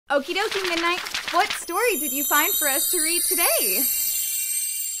Okie dokie, Midnight. What story did you find for us to read today?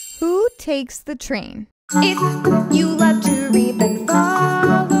 Who takes the train? If you love to read, then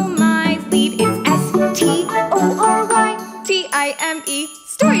follow my lead. It's S-T-O-R-Y-T-I-M-E.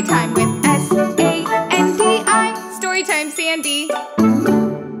 Storytime with S-A-N-D-I. Storytime Sandy.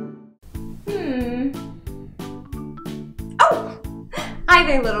 Oh! Hi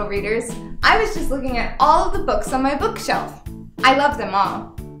there, little readers. I was just looking at all of the books on my bookshelf. I love them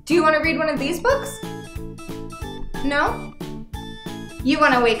all. Do you want to read one of these books? No? You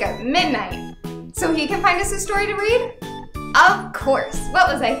want to wake up Midnight so he can find us a story to read? Of course.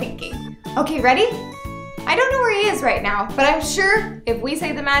 What was I thinking? Okay, ready? I don't know where he is right now, but I'm sure if we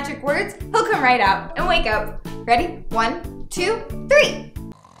say the magic words, he'll come right out and wake up. Ready? 1, 2, 3.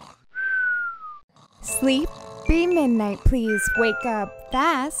 Sleepy Midnight, please wake up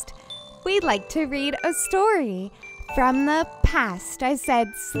fast. We'd like to read a story from the past. I said,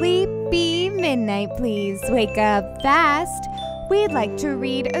 Sleepy Midnight, please wake up fast. We'd like to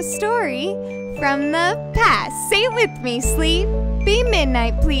read a story from the past. Say it with me, Sleepy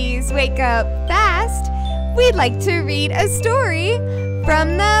Midnight, please wake up fast. We'd like to read a story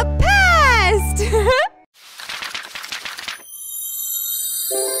from the past.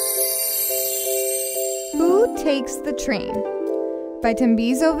 Who Takes the Train? By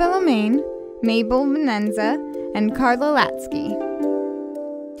Tembizo Villamain, Mabel Menenza, and Carla Latsky.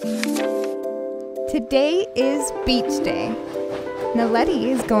 Today is beach day. Naledi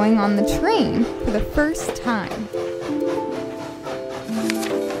is going on the train for the first time.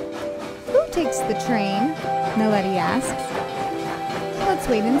 Who takes the train? Naledi asks. Let's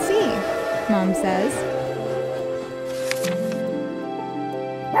wait and see, Mom says.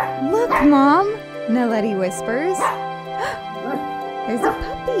 Look, Mom, Naledi whispers. There's a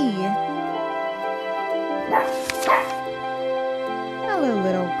puppy. Hello,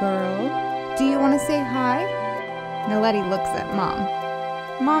 little girl. Do you want to say hi? Naledi looks at Mom.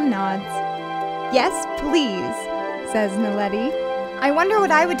 Mom nods. Yes, please, says Naledi. I wonder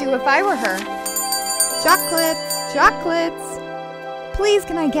what I would do if I were her. Chocolates, chocolates. Please,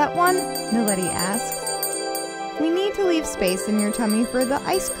 can I get one? Naledi asks. We need to leave space in your tummy for the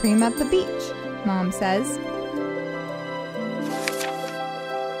ice cream at the beach, Mom says.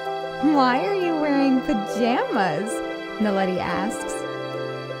 Why are you wearing pajamas? Naledi asks.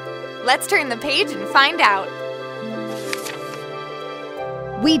 Let's turn the page and find out.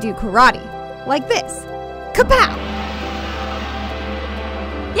 We do karate, like this. Kapow!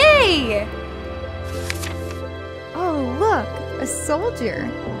 Yay! Oh, look, a soldier.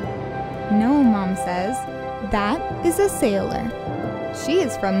 No, Mom says. That is a sailor. She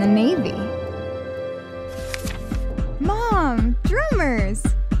is from the Navy. Mom, drummers!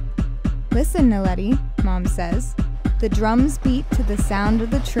 Listen, Naledi, Mom says. The drums beat to the sound of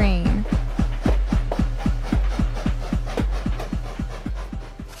the train.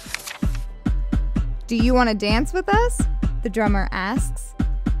 Do you want to dance with us? The drummer asks.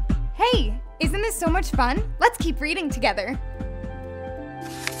 Hey, isn't this so much fun? Let's keep reading together.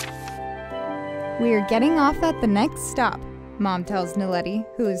 We are getting off at the next stop, Mom tells Naledi,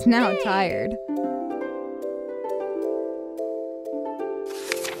 who is now tired.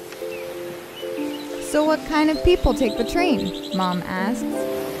 So what kind of people take the train? Mom asks.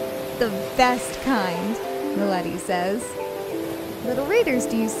 The best kind, Naledi says. Little readers,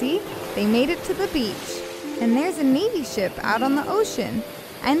 do you see? They made it to the beach. And there's a Navy ship out on the ocean.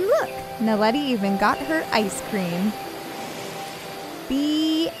 And look, Naledi even got her ice cream.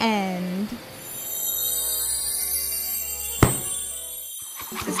 The end.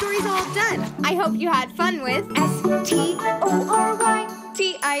 The story's all done. I hope you had fun with S-T-O-R-Y-T-I-M-E.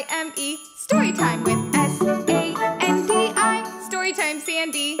 Storytime with S-A-N-D-I. Storytime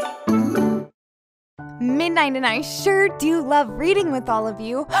Sandy. Midnight and I sure do love reading with all of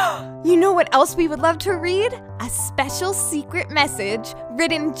you. You know what else we would love to read? A special secret message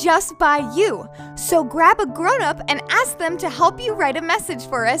written just by you. So grab a grown-up and ask them to help you write a message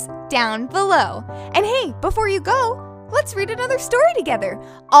for us down below. And hey, before you go, let's read another story together.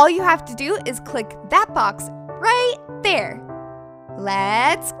 All you have to do is click that box right there.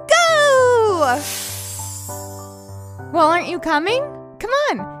 Let's go! Well, aren't you coming? Come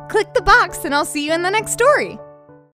on, click the box and I'll see you in the next story.